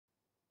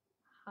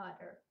Hi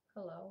there.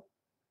 Hello.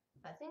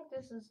 I think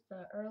this is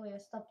the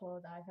earliest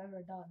upload I've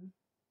ever done.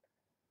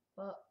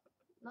 But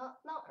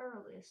not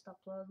earliest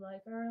upload,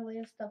 like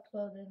earliest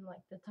upload in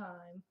like the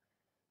time.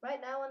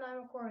 Right now when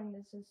I'm recording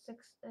this is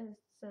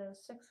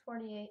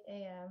 6:48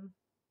 a.m.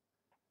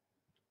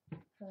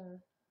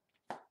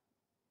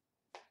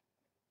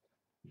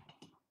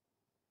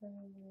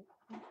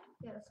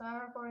 Yeah, so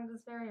I'm recording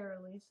this very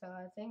early, so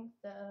I think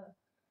the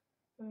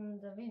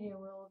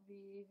video will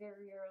be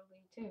very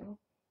early too,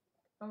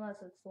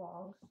 unless it's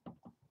long.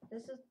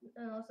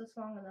 Unless it's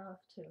long enough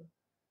to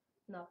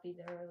not be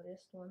the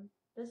earliest one.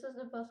 This is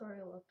the post where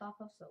you'll top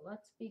of, so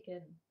let's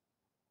begin.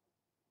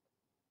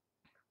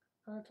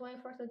 On the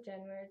 24th of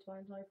January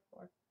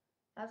 2024.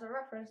 As a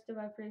reference to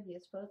my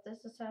previous post,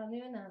 this is how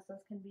new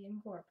announcements can be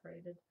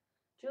incorporated.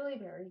 Julie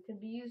Berry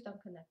could be used on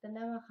Connect and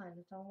Emma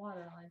Hynett on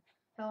Waterline.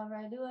 However,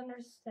 I do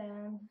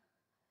understand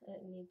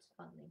it needs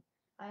funding.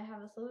 I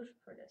have a solution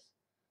for this.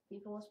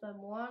 People will spend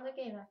more on the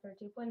game after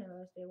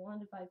 2.0 as they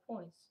want to buy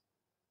points.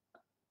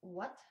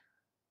 What?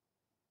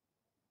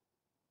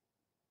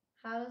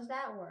 How does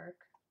that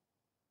work?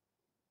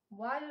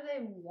 Why do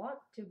they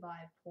want to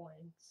buy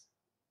points?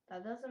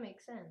 That doesn't make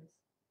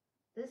sense.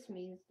 This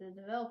means the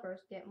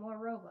developers get more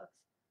Robux.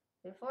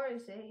 Before you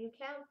say you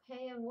can't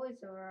pay a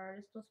voiceover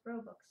artist with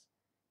Robux.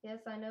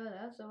 Yes, I know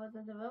that, so what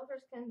the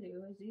developers can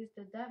do is use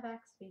the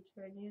DevX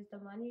feature and use the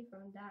money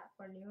from that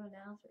for new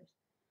announcers.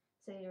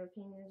 Say your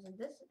opinions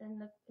in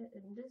the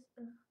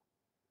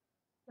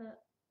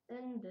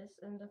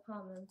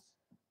comments.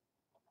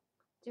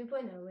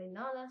 2.0 may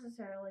not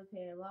necessarily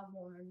pay a lot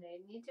more, and they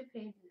need to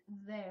pay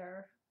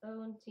their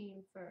own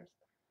team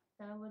first.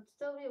 And it would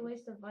still be a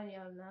waste of money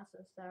on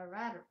announcements that are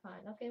rather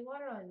fine. Okay,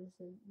 Waterline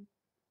isn't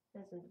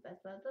the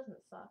best, but it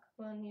doesn't suck.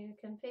 When you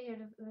can pay your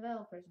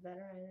developers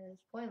better, and it is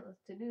pointless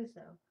to do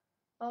so.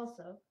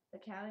 Also,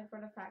 accounting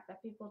for the fact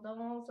that people don't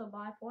also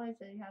buy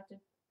points and you have to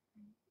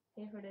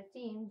pay for the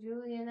team,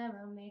 Julie and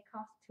Emma may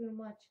cost too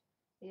much.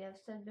 We have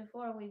said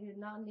before we do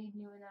not need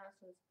new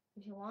announcements.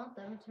 If you want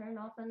them, turn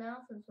off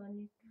announcements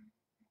when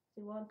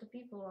you want the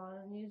people on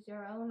and use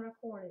your own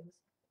recordings.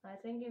 I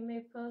think you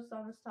may post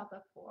on this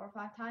topic 4 or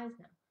 5 times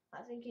now.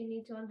 I think you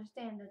need to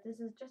understand that this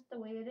is just the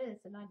way it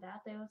is, and I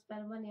doubt they will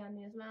spend money on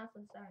these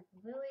announcements that are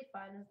completely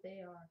fine as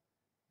they are.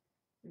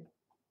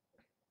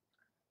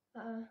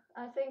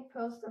 I think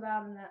posts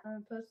about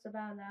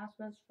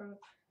announcements from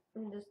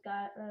this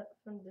guy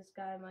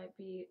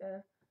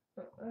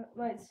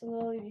might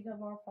slowly become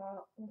more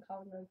common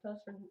than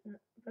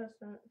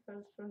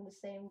posts from the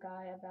same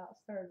guy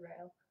about third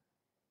rail.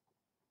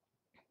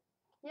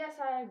 Yes,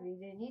 I agree.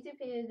 They need to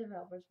pay the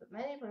developers, but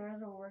many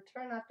players will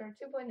return after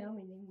 2.0,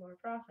 meaning more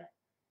profit.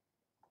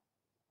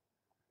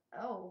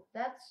 Oh,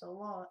 that's a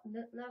lot.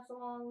 That's a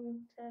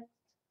long text.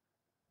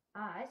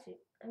 Ah, I see.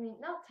 I mean,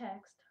 not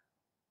text.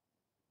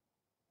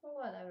 Well,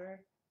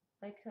 whatever.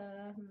 Like,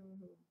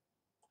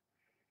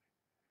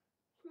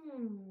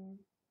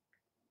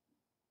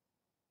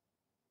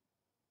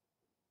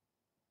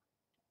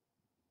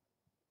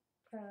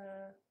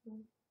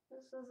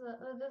 This is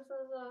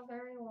a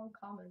very long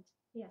comment.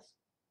 Yes.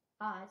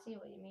 Ah, I see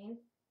what you mean.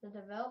 The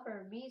developer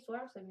of Bee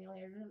Swarm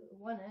Simulator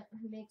won it.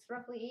 Makes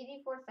roughly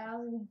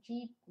 84,000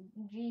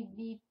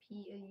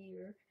 GBP a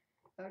year,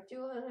 or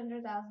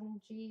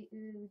 200,000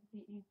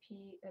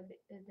 GBP a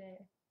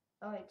day.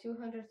 Oh wait,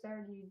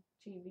 230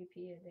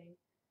 GBP a day.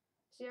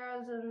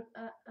 SCRs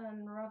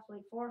and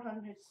roughly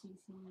 400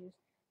 CCUs.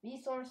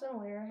 Bee Swarm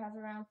Simulator has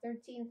around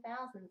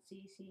 13,000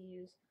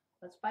 CCUs,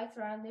 but spikes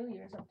around New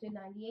Year's up to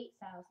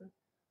 98,000.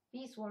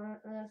 Bee Swarm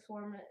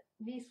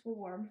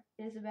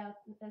is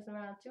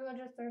around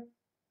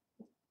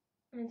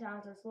 230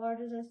 times as large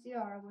as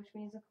SCR, which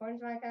means according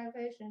to my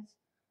calculations,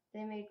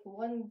 they make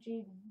 1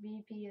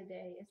 GBP a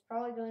day. It's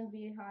probably going to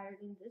be higher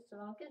than this, so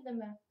I'll give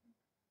them a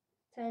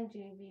 10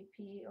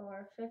 GBP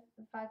or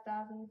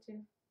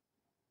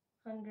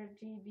 5,200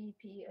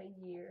 GBP a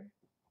year.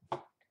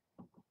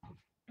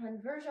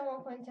 When version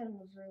 1.10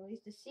 was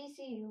released, the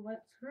CCU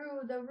went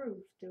through the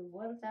roof to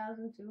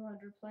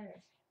 1,200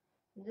 players.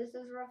 This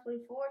is roughly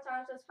 4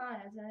 times as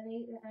high as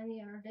any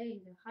other day.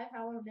 The hype,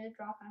 however, did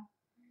drop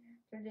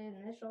after the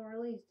initial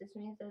release. This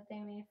means that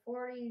they made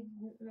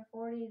 $40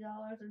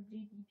 of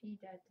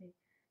GDP that day.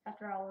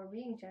 After all, we're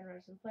being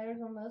generous, and players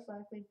will most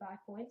likely buy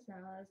points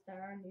now as there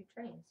are new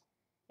trains.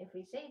 If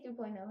we say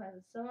 2.0 has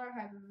a similar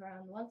hype of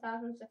around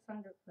 1,600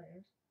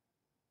 players,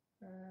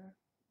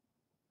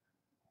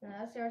 the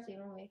SCR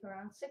team will make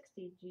around $60 of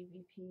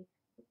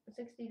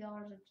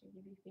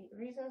GBP.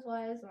 Reasons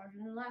why it's larger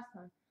than last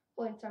time.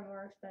 Points are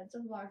more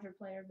expensive, larger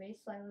player base,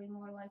 slightly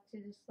more like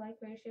to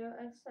dislike ratio,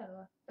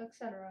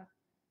 etc.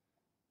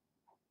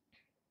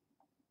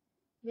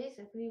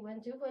 Basically,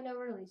 when 2.0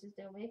 releases,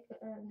 they'll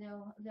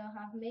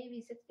have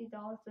maybe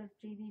 $60 of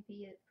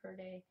GBP per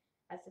day.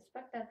 I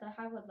suspect that the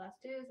hype would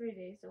last 2 to 3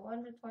 days, so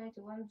 $120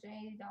 to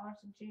 $180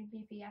 of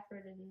GBP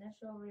after the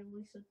initial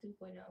release of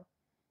 2.0.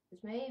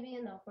 This may be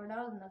enough, or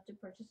not enough to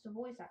purchase the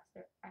voice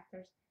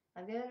actors.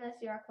 I've given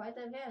SCR quite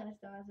the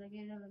advantage, though, as I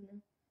gave them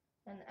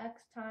An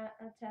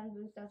X10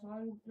 boost has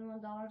 $1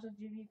 of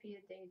GBP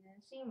a day.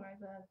 Didn't seem right,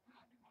 but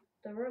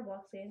the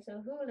Roblox game,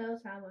 so who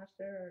knows how much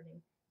they're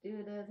earning. Due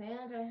to the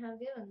advantage I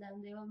have given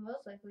them, they will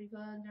most likely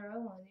put in their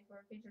own money for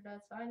a feature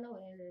that's fine the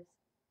way it is.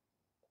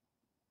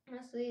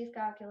 Most of these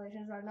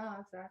calculations are not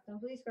exact, and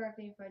please correct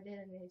me if I did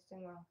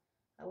anything wrong.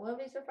 I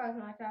wouldn't be surprised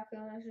when my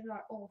calculations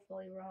are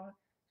awfully wrong,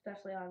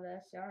 especially on the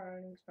SCR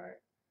earnings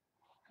part.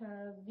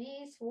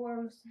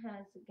 B-Swarms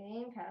has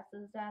game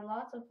passes that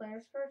lots of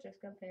players purchase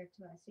compared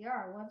to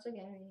SCR. Once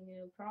again,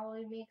 it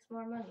probably makes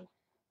more money,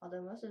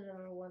 although most of them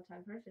are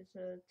one-time purchases,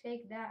 so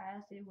take that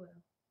as you will.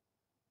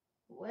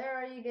 Where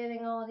are you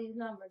getting all these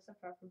numbers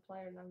apart from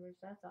player numbers?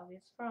 That's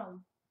obvious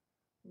from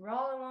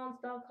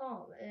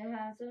RawLeMons.com. It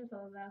has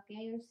info about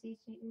game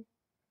CCU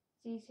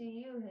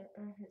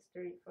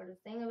history. For the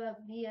thing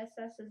about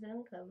BSS's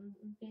income,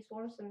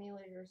 B-Swarm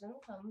Simulator's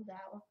income,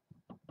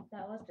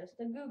 that was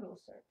just a Google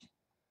search.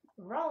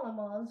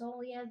 RawLeMons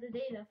only has the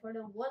data for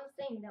the one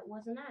thing that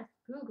wasn't asked.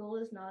 Google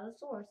is not a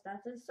source.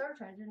 That's a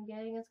search engine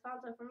getting its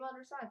content from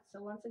other sites.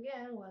 So once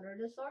again, what are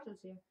the sources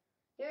here?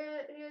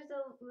 Here's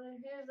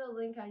the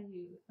link I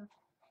use.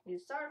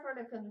 Sorry for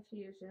the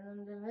confusion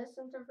and the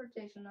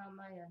misinterpretation on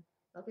my end.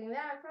 Looking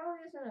back,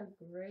 probably isn't a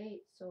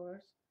great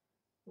source.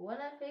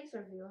 One at face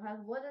reveal. Has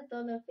what it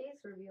done a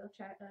face reveal?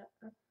 Check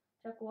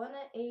one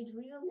at age,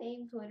 real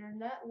name, Twitter,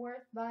 net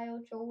worth, bio,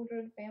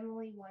 children,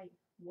 family, wife.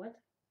 What?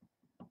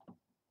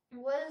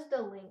 What is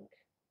the link?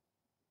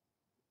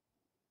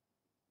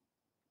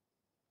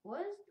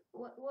 What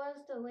was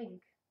the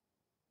link?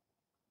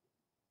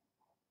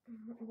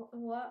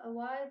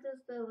 Why is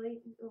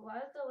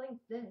the link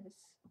this?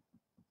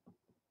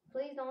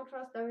 Please don't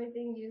trust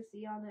everything you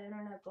see on the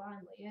internet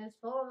blindly. It is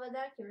full of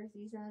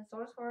inaccuracies, and the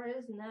source for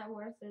his net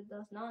worth it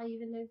does not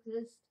even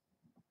exist.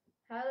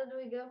 How did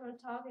we go from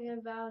talking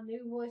about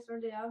new voice for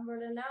the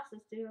onboard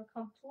analysis to a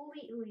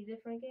completely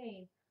different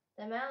game?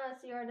 The amount of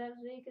SCR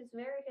devs make is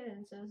very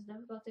hidden, so it's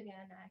difficult to get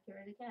an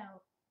accurate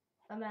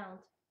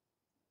amount.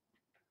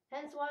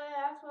 Hence why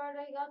I asked where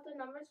they got the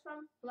numbers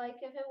from.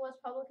 Like, if it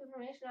was public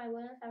information, I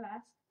wouldn't have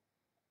asked.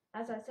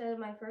 As I said in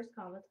my first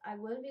comments, I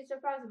wouldn't be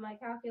surprised if my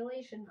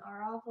calculations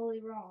are awfully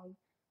wrong.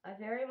 I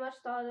very much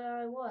thought that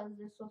I was.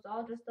 This was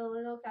all just a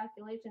little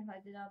calculations I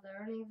did on the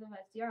earnings of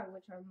SCR,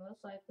 which are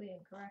most likely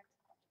incorrect.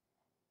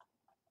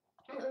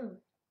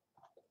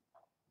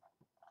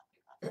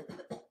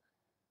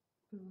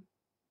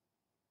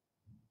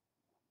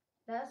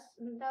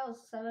 That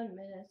was 7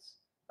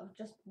 minutes of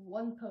just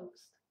one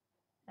post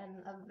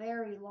and a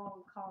very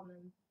long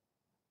comment.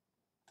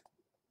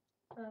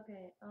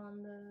 Okay,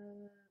 on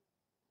the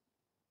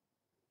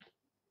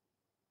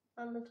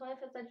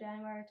 25th of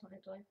January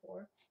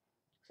 2024,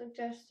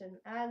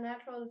 suggestion: add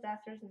natural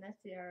disasters in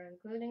SCR,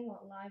 including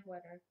live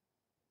weather.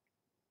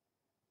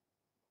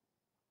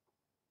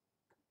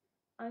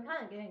 I'm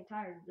kind of getting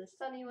tired of this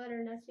sunny weather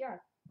in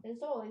SCR.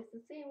 It's always the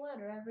same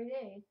weather every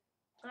day.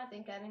 I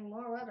think adding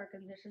more weather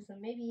conditions and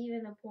maybe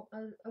even a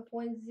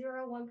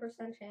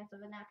 0.01% chance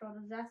of a natural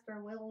disaster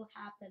will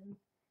happen.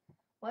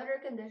 Weather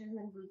conditions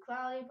include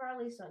cloudy,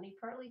 partly sunny,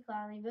 partly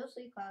cloudy,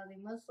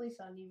 mostly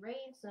sunny,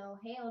 rain, snow,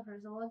 hail,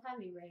 drizzle, and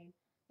heavy rain.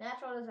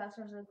 Natural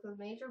disasters include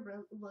major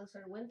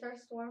blizzard, winter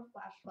storm,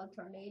 flash flood,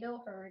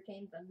 tornado,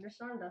 hurricane,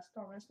 thunderstorm, dust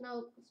storm, and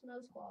snow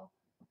squall.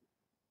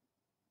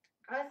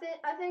 I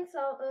think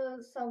some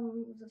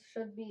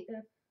should be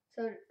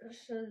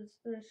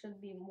should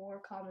be more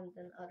common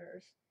than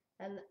others,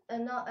 and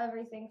not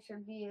everything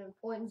should be a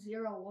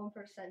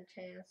 0.01%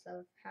 chance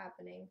of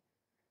happening.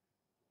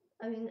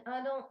 I mean,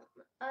 I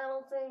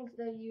don't think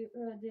the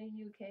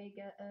UK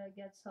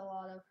gets a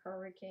lot of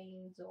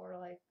hurricanes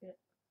or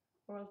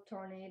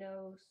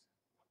tornadoes.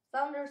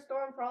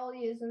 Thunderstorm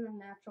probably isn't a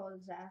natural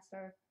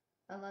disaster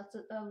unless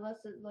it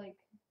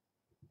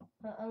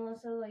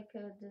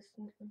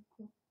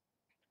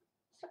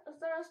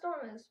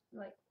storm is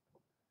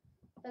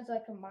it's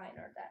like a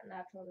minor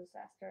natural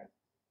disaster.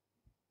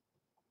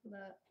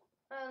 But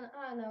I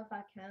don't know if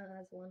I count it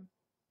as one.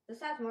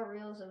 This has more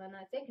realism, and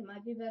I think it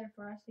might be better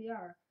for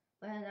SCR.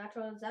 When a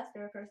natural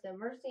disaster occurs, the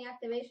emergency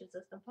activation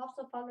system pops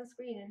up on the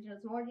screen and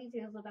shows more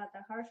details about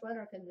the harsh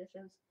weather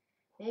conditions.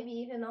 Maybe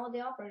even all the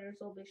operators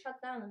will be shut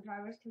down and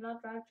drivers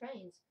cannot drive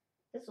trains.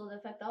 This will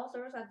affect all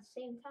servers at the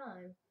same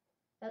time.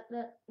 That's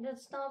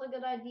not a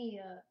good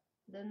idea.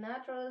 The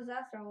natural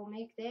disaster will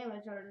make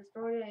damage or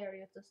destroy the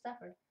areas of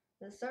suffered.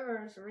 The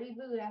servers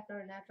reboot after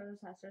a natural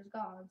disaster is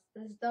gone.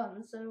 This is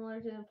done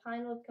similar to the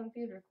Pinewood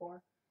Computer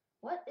Core.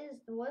 What's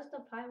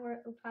the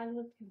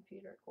Pinewood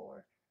Computer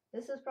Core?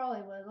 This is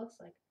probably what it looks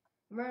like.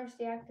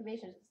 Emergency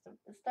activation system.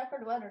 The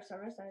Stafford Weather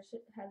Service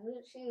has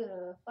issued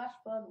a flash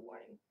flood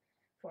warning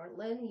for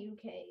Lynn,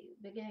 UK,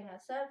 beginning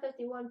at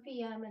 7:51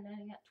 p.m. and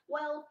ending at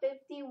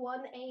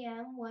 12:51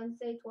 a.m.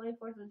 Wednesday,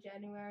 24th of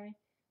January.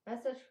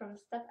 Message from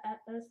Step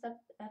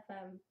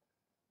FM.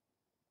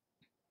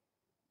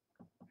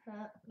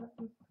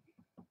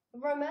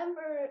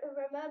 remember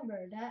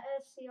that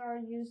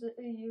SCR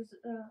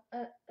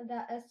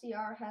that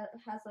SCR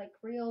has like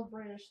real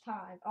British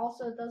time.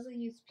 Also, it doesn't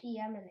use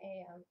PM and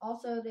AM.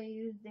 Also, they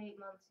use date,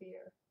 month,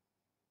 year.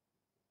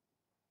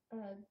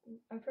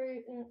 I'm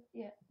pretty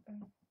yeah.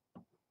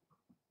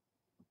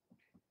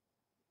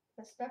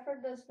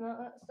 Stafford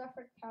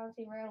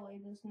County rarely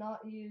does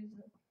not use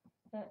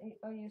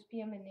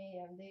PM and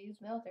AM. They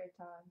use military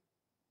time,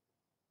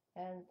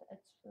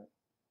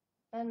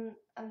 and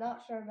I'm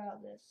not sure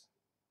about this.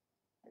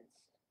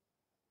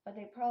 But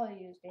they probably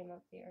use day,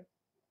 month, year.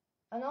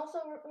 And also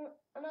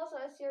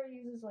SCR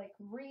uses like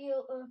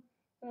real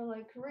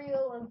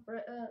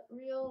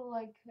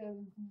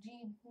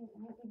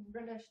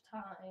British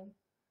time.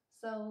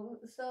 So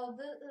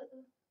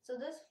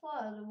this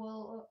flood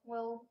will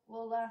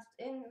last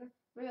in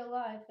real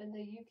life in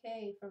the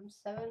UK from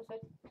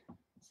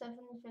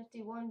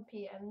 7:51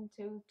 p.m.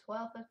 to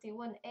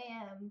 12:51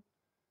 a.m.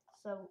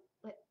 So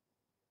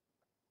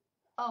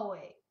oh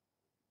wait,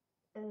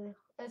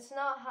 it's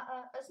not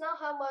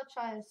how much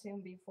I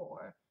assumed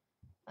before.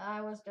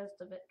 I was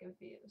just a bit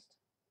confused.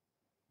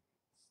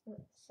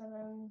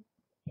 7,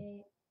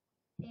 8,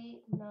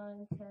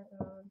 9, 10,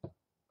 11.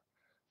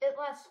 It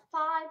lasts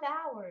 5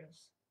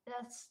 hours.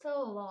 That's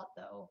still a lot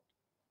though.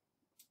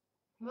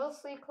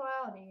 Mostly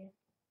cloudy.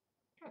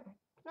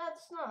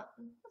 That's not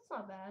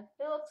bad.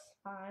 It looks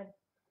fine.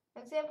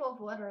 Example of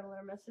weather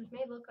alert message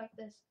may look like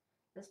this.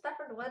 The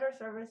Stafford Weather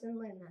Service in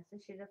Lynn has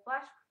issued a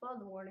flash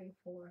flood warning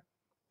for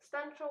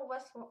Central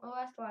West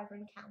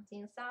Wyvern County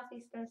and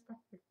southeastern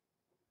Stafford.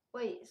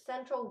 Wait,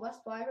 Central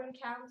West Wyvern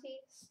County?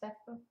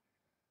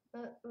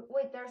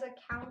 Wait, there's a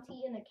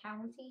county in a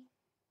county?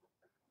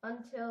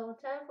 Until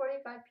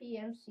 10:45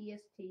 p.m.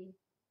 CST.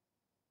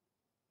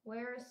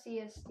 Where is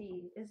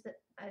CST? Is that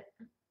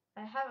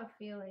I have a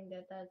feeling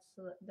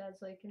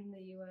that's like in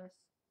the US.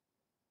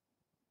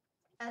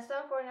 At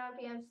 7:49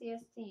 p.m.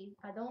 CST.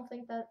 I don't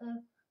think that's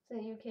in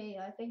the UK.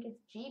 I think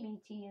it's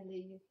GBT in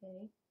the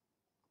UK.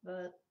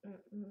 But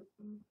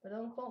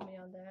don't quote me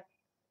on that.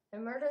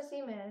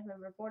 Emergency management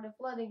reported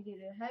flooding due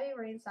to heavy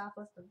rain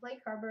southwest of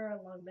Lake Harbor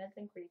along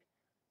Benton Creek.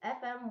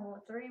 FM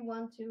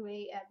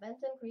 3128 at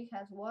Benton Creek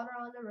has water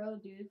on the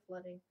road due to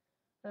flooding.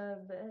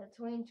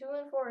 Between 2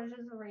 and 4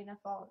 inches of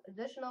rainfall.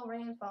 Additional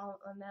rainfall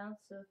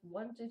amounts of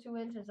 1 to 2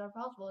 inches are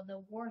possible in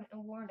the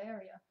warned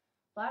area.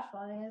 Flash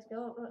flooding is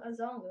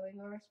ongoing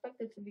or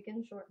expected to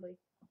begin shortly.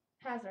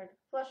 Hazard: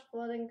 flash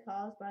flooding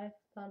caused by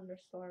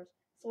thunderstorms.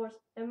 Source: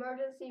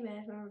 emergency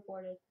management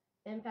reported.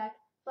 Impact: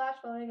 flash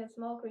flooding of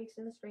small creeks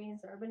and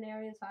streams, urban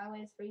areas,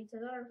 highways, streets,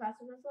 and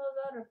underpasses, as well as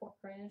other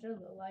drainage and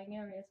low-lying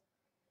areas.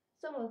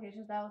 Some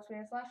locations that will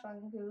experience flash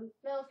flooding include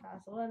Mills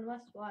Castle and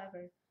West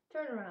Wyvern.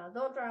 Turn around.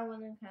 Don't drive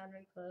when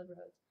encountering flooded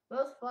roads.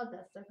 Most flood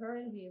deaths occur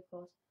in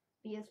vehicles.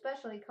 Be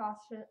especially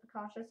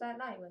cautious at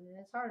night when it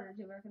is harder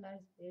to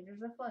recognize the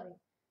dangers of flooding.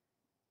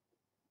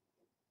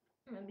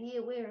 And be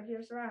aware of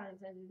your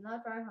surroundings and do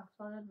not drive on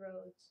flooded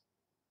roads.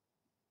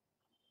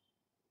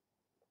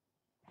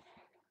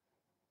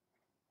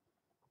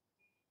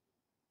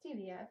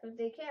 TBF, if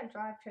they can't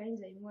drive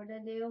trains anymore,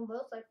 then they will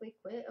most likely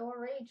quit or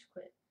rage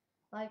quit.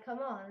 Like, come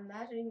on,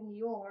 imagine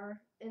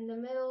you're in the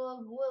middle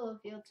of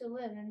Willowfield to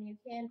Lynn and you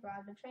can't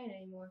drive the train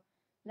anymore.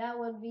 That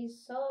would be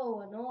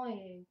so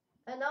annoying.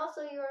 And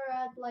also you're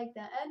at, like,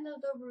 the end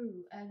of the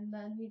route and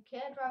then you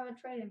can't drive a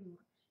train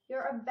anymore.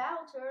 You're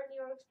about to earn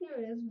your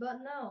experience,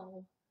 but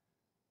no.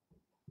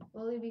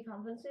 Will you be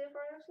compensated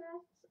for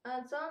yourself?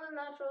 And some of the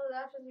natural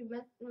disasters you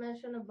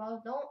mentioned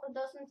above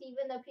doesn't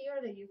even appear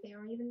in the UK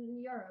or even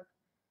in Europe.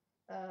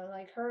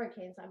 Like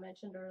hurricanes I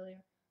mentioned earlier.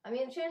 I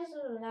mean, the chances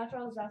of a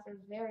natural disaster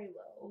is very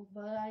low,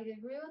 but I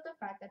agree with the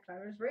fact that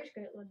drivers rage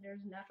quit when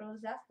there's a natural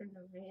disaster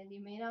and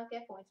you may not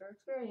get points or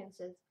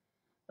experiences.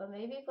 But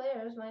maybe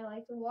players might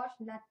like to watch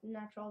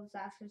natural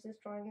disasters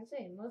destroying a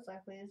scene. Most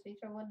likely this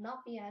feature would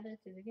not be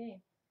added to the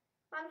game.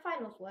 I'm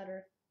fine with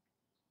weather,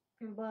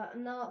 but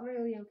not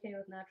really okay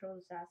with natural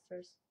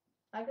disasters.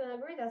 I could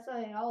agree that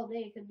studying all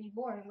day could be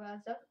boring,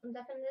 but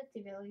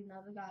definitely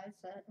not the guy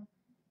said.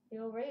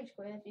 You'll rage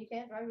quit if you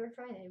can't drive your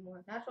train anymore.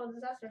 Natural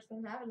disasters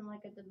can happen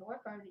like at the north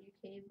part of the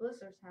UK,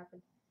 blizzards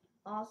happen.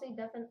 Honestly,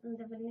 definitely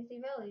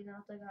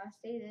not the guy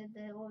stated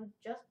that it would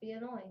just be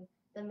annoying.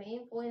 The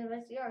main point of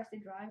SCR is to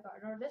drive,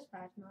 guard, or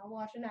dispatch, not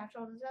watch a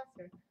natural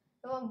disaster.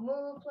 It will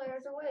move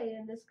players away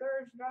and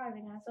discourage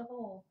driving as a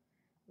whole.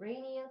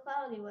 Rainy and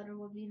cloudy weather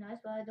would be nice,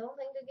 but I don't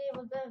think the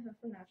game would benefit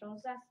from natural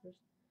disasters.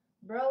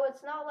 Bro,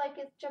 it's not like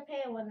it's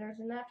Japan when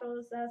there's a natural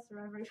disaster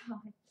every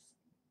time.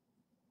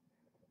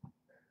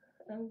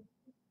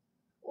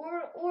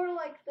 Or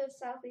like the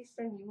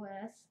southeastern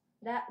US,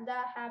 that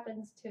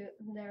happens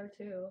there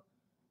too.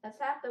 That's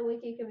half the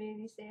Wiki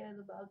community stated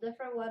above.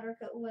 Different weather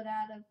would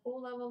add a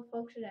cool level of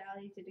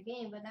functionality to the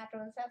game, but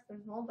natural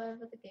disasters won't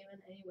benefit the game in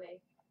any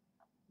way.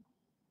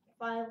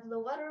 Fine with the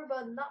weather,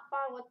 but not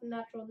fine with the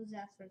natural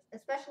disasters,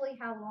 especially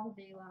how long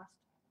they last.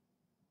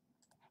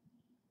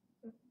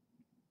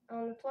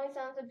 On the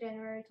 27th of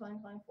January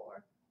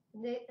 2024.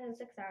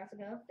 6 hours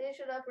ago. They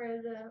should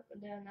upgrade the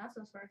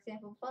announcements, for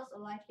example, plus a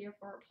light here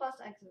for plus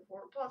exit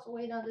for plus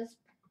wait on this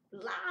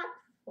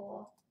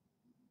platform.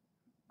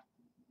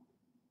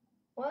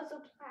 What's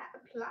a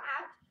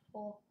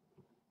platform?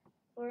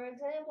 For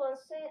example,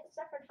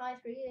 Separate High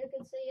Street, you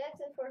can say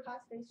exit for High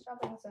Street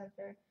Shopping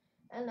Center.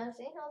 And at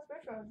St. Helens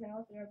Bridge Road,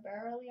 if you're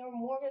barely or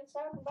Morgan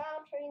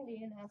southbound train,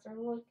 the announcer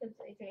could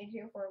say change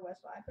here for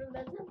West 5 from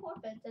Benton for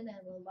Benton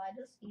and will by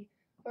the sea.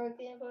 For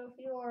example, if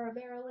you are a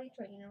barely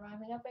train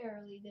arriving at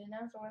Barely, the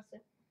announcer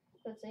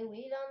could say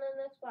wait on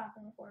the next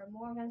platform for a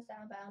Morgan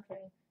southbound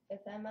train.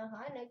 If Emma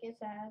Heineck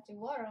gets added to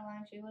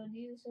Waterline, she would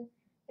use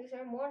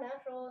her more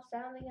natural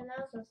sounding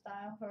announcement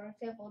style. For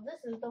example, this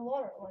is the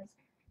Waterlines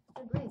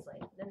to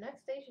Greenslade. The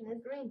next station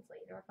is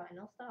Greenslade, our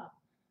final stop.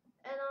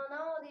 And on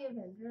all the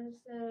Avengers,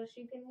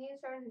 she can use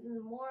her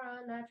more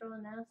unnatural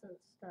announcement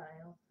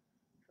style.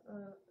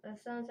 As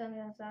soon as I'm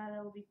inside,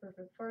 that will be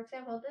perfect. For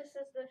example, this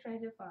is the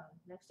train to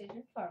Farley. Next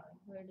station, Farley.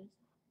 Where it is.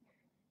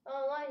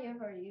 Oh, line here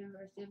for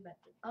University of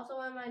Bedford. Also,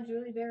 I mind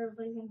Julie Bear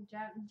replacing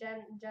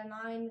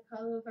Janine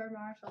Culver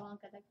Marshall on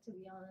Connect, to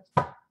be honest.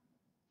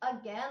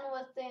 Again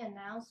with the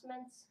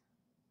announcements.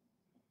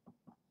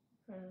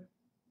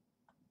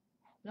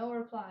 No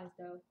replies,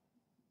 though.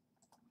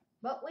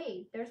 But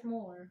wait, there's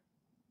more.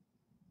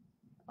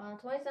 On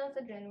 27th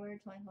of January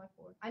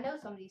 2024. I know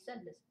somebody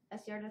said this.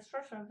 SCR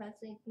destruction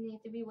events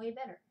need to be way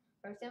better.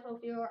 For example,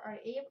 if you are an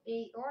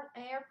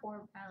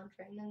airport-bound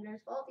train and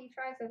there's faulty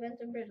tracks at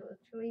Benton Bridge which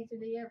lead to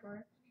the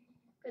airport,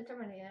 could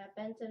terminate at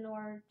Benton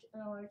or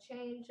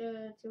change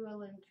to a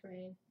link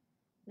train.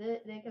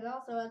 They could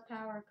also add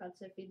power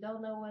cuts. If you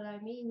don't know what I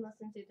mean,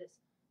 listen to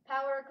this.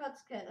 Power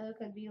cuts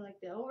could be like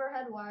the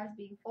overhead wires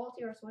being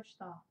faulty or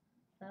switched off.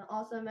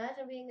 Also,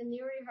 imagine being a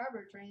Newry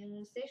Harbor train and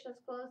the station is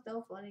closed,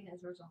 no flooding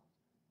as a result.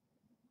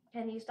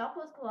 Can you stop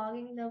with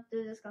clogging up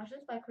the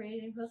discussions by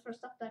creating posts for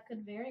stuff that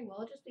could very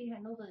well just be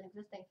handled in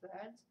existing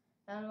threads?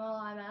 And while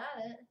I'm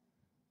at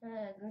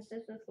it, since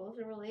this is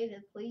closely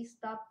related, please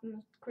stop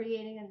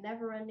creating a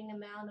never-ending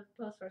amount of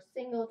posts for a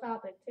single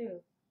topic, too.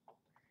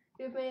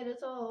 We've made a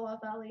total of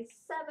at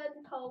least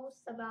 7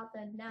 posts about the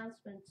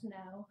announcements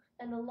now,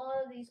 and a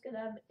lot of these could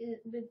have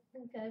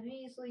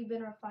easily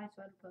been replied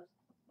to other posts.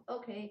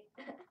 Okay.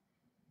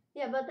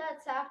 Yeah, but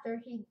that's after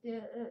he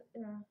did.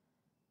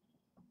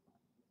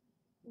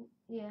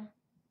 Yeah.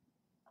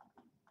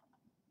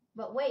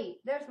 But wait,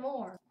 there's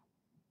more.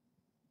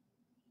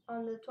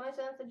 On the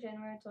 27th of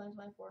January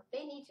 2024,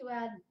 they need to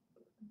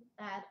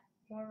add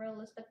more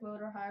realistic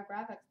mode or higher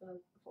graphics mode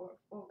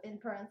for in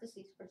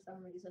parentheses for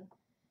some reason.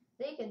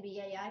 They could be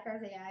AI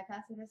cars, AI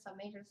passengers, some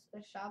major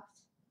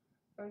shops.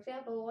 For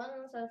example, one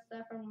says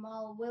that from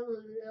Mall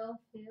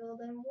Willowfield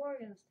and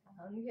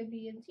Morganstown. It could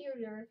be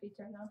interior if you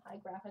turn on high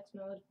graphics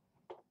mode.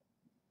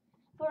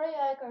 For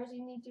AI cars,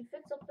 you need to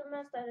fix up the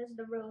mess that is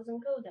the rows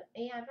and code them.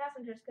 AI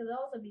passengers could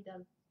also be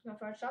done. Now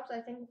for shops,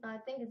 I think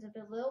it's a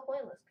bit little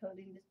pointless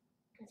coding.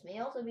 This may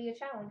also be a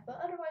challenge, but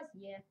otherwise,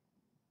 yeah.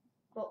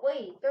 But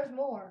wait, there's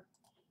more.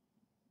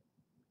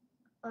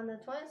 On the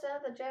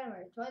 27th of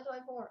January,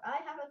 2024,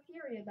 I have a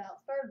theory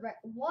about third rail.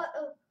 What?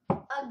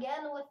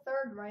 Again with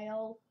third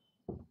rail?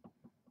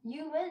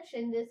 You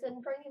mentioned this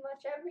in pretty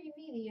much every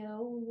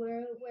video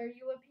where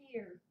you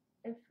appear.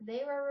 If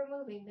they were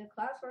removing the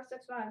class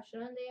 465,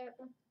 shouldn't they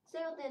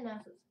say with the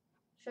announcements?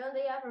 Shouldn't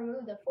they have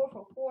removed the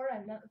 444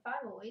 and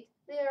 508?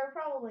 They are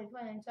probably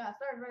planning to add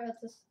third rail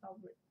to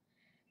solve it.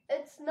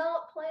 It's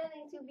not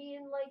planning to be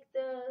in like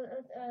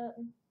the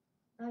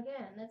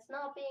again. It's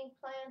not being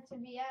planned to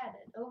be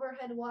added.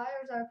 Overhead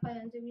wires are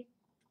planned to be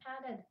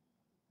added,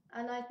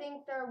 and I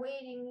think they're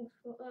waiting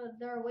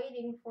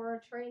for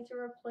a train to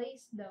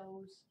replace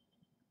those.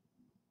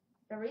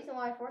 The reason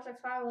why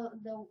 465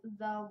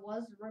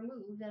 was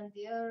removed and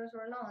the others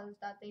were not is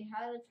that they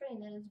had a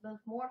train that is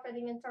both more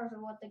fitting in terms of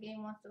what the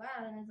game wants to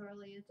add and is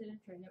related to the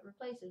train it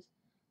replaces.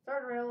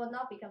 Third rail will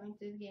not be coming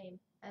to the game,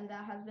 and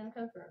that has been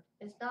confirmed.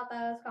 It's not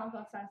that as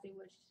complex as they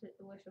wish it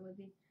would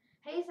be.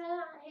 Hey,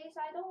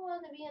 I don't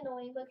want to be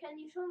annoying, but can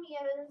you show me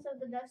evidence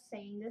of the devs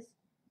saying this?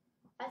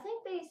 I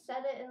think they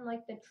said it in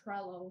like the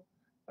Trello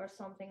or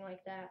something like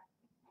that.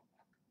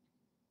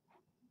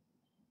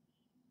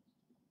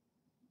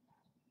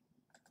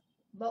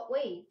 But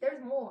wait,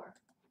 there's more.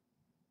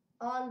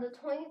 On the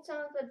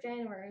 27th of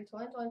January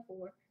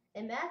 2024,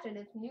 imagine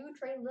if new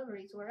train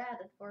liveries were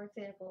added. For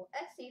example,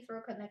 XC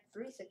for Connect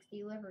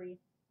 360 livery.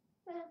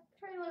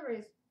 Train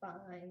liveries,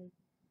 fine.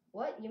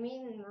 What? You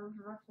mean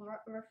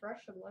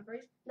refresh the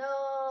liveries?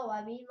 No,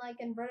 I mean like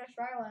in British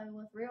Railway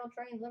with real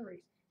train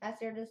liveries.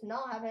 SCR does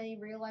not have any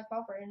real-life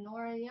operator,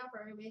 nor any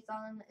operator based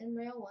on in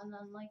real one,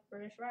 unlike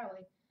British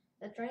Railway.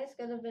 The trains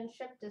could have been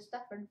shipped to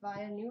Stepford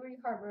via Newry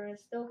Harbor and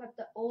still kept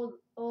the old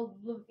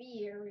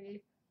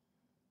livery.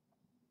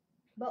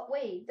 But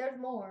wait, there's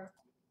more.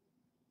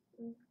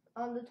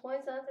 On the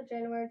 27th of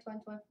January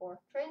 2024,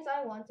 trains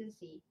I want to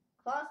see.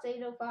 Class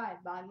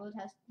 805 by mode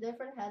has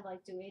different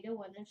headlights to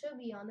 801 and should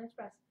be on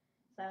Express.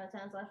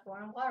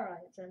 710/4 on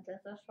Waterline,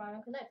 710/5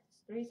 on Connect,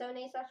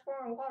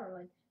 378/4 on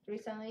Waterline,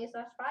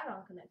 378/5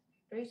 on Connect,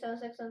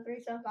 376 and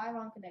 375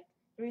 on connect.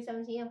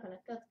 317 on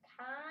connect. That's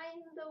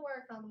kind of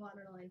work on the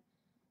water line.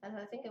 As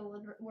I think it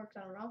would work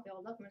on a round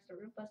field. Look, Mr.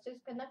 Roof, let's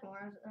just connect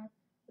more.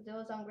 It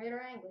was on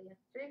greater angle.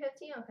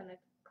 315 on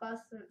connect.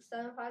 Class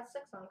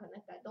 756 on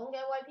connect. I don't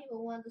get why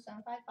people want the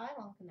 755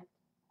 on connect.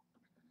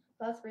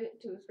 Class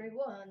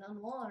 231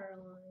 on water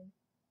line.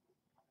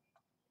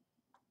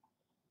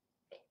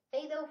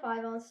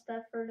 805 on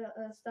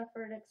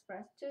Stepford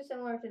Express. Too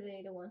similar to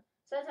the 801.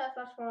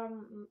 710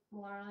 from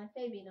water line.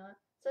 Maybe not.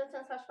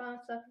 710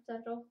 from Stepford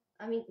Central.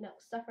 No,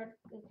 Stepford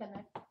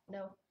Connect.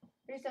 No.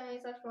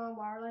 378 from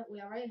water line.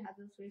 We already had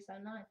the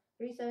 379.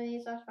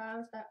 378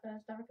 from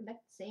Stepford Connect.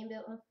 Same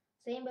bill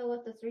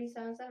with the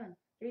 377.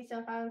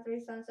 375 and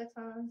 376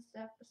 on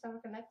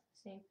Stepford Connect.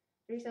 Same.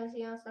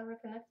 370 on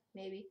Stepford Connect.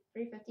 Maybe.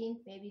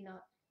 315. Maybe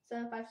not.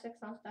 756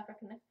 on Stepford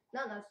Connect.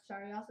 Not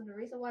necessary. Also, the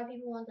reason why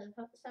people want the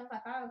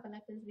 755 on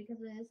Connect is because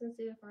it isn't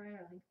suited for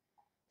airline.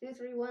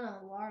 231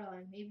 on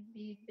waterline.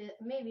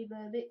 Maybe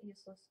but a bit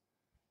useless.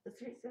 The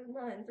 379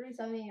 and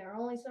 378 are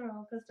only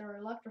similar because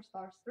they're electric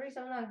sparks.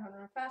 379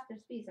 run faster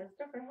speeds, has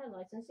different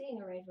headlights and seating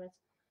arrangements.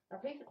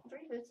 The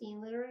 315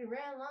 literally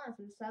ran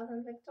lines with South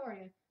and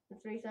Victoria.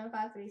 The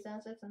 375,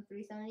 376, and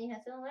 370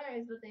 had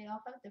similarities, but they all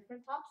have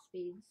different top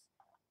speeds.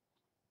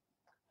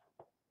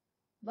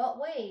 But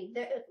wait,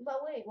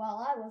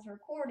 while I was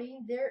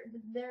recording, there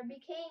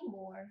became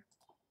more.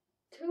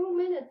 2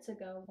 minutes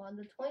ago, on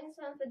the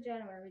 27th of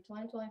January,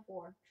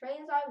 2024,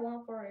 trains I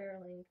want for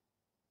Airlink.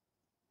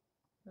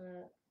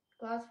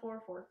 Class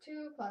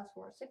 442, Class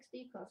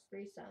 460, Class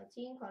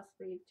 317, Class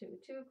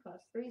 322, Class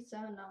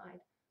 379.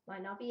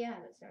 Might not be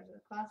added. There's a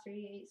Class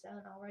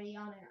 387 already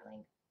on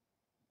Airlink.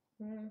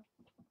 And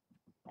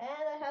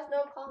it has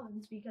no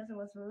comments because it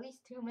was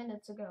released 2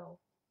 minutes ago.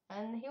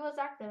 And he was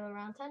active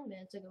around 10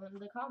 minutes ago in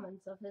the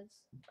comments of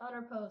his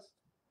other post.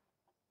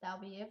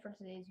 That'll be it for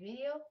today's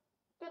video.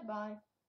 Goodbye.